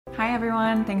Hi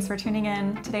everyone, thanks for tuning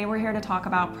in. Today we're here to talk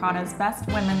about Prada's best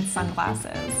women's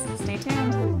sunglasses. Stay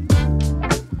tuned.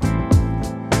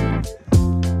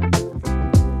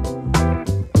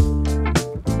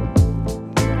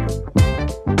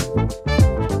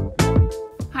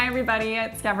 Hi everybody,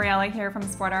 it's Gabriela here from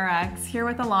SportRx, here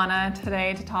with Alana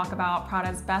today to talk about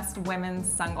Prada's best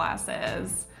women's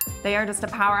sunglasses. They are just a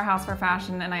powerhouse for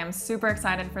fashion and I am super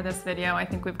excited for this video. I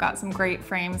think we've got some great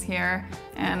frames here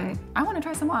and I want to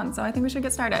try some on, so I think we should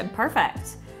get started.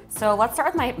 Perfect. So let's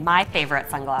start with my favorite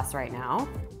sunglass right now.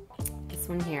 This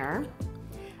one here.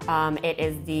 It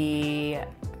is the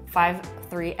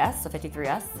 53S, so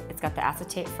 53S. It's got the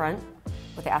acetate front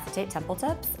with the acetate temple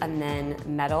tips and then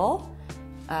metal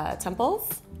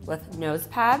temples with nose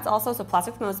pads also, so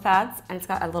plastic nose pads, and it's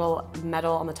got a little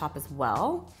metal on the top as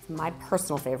well. It's my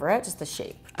personal favorite, just the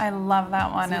shape. I love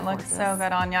that one. It looks so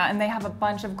good on you. And they have a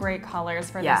bunch of great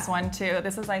colors for this one too.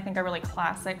 This is, I think, a really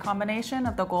classic combination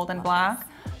of the gold and black,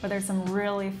 but there's some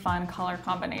really fun color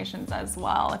combinations as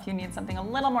well if you need something a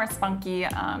little more spunky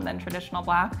than traditional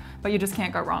black, but you just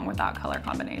can't go wrong with that color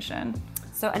combination.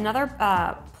 So another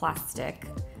plastic,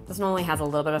 this one only has a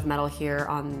little bit of metal here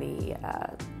on the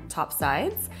top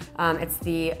sides. It's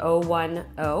the 010. Why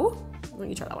don't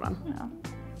you try that one on? Yeah.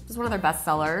 This is one of their best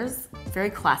sellers. Very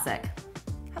classic.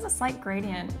 Has a slight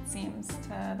gradient, it seems,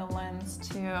 to the lens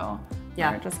too. Yeah.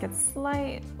 Where it just gets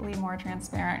slightly more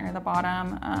transparent near the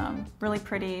bottom. Really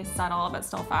pretty, subtle, but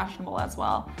still fashionable as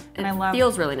well. And I love. It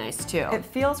feels really nice too. It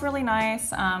feels really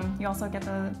nice. You also get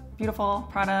the beautiful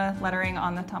Prada lettering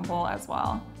on the temple as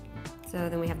well. So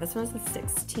then we have this one is the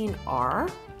 16R.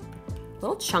 A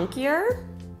little chunkier.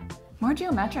 More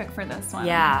geometric for this one.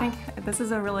 Yeah. I think this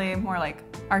is a really more like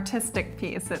artistic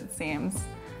piece, it seems.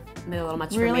 Maybe a little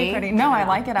much for me. Really pretty. No, I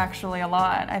like it actually a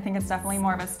lot. I think it's definitely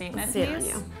more of a statement See it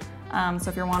piece. on you. So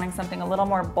if you're wanting something a little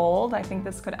more bold, I think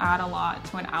this could add a lot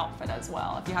to an outfit as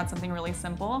well. If you had something really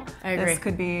simple, I agree. This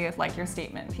could be like your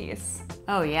statement piece.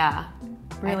 Oh yeah.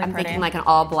 Really I'm pretty. thinking like an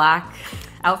all black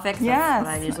outfit. Yes. That's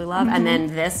what I usually love. And then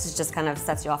this just kind of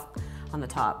sets you off on the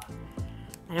top.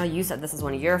 I know you said this is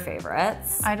one of your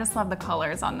favorites. I just love the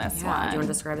colors on this one. Do you want to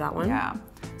describe that one? Yeah.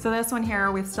 So this one here,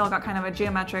 we've still got kind of a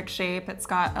geometric shape. It's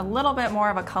got a little bit more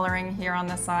of a coloring here on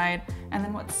this side. And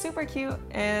then what's super cute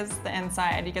is the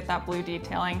inside. You get that blue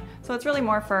detailing. So it's really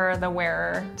more for the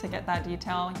wearer to get that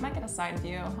detail. You might get a side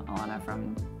view, Alana,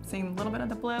 from seeing a little bit of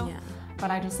the blue. Yeah. But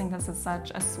I just think this is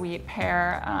such a sweet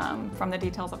pair from the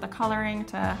details of the coloring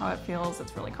to how it feels.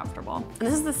 It's really comfortable. And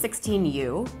this is the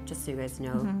 16U, just so you guys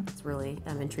know. It's really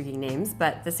intriguing names,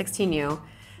 but the 16U.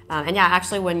 And yeah,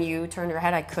 actually when you turned your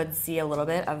head, I could see a little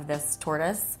bit of this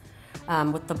tortoise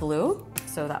with the blue.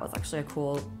 So that was actually a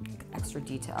cool extra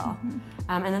detail.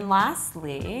 And then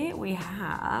lastly, we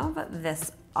have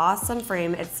this awesome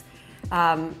frame. It's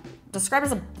described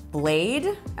as a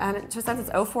blade, and it turns out it's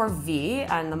 04V,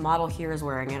 and the model here is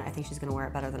wearing it. I think she's gonna wear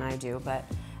it better than I do, but.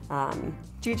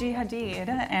 Gigi Hadid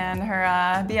and her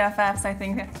BFFs, I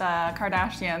think the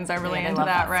Kardashians are really into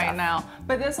that right now.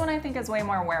 But this one I think is way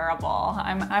more wearable.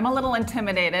 I'm a little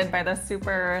intimidated by the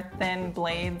super thin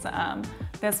blades.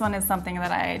 This one is something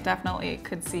that I definitely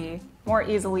could see more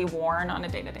easily worn on a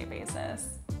day-to-day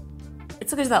basis. It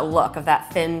still gives you that look of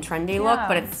that thin, trendy look,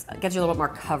 but it gives you a little bit more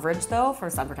coverage though for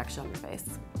sun protection on your face.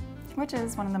 Which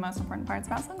is one of the most important parts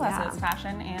about sunglasses,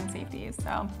 fashion and safety.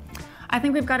 So I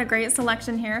think we've got a great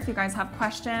selection here. If you guys have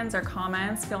questions or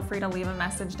comments, feel free to leave a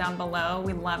message down below.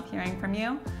 We love hearing from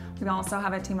you. We also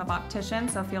have a team of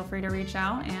opticians, so feel free to reach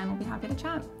out and we'll be happy to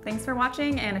chat. Thanks for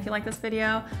watching, and if you like this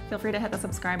video, feel free to hit the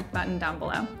subscribe button down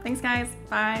below. Thanks guys,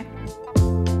 bye.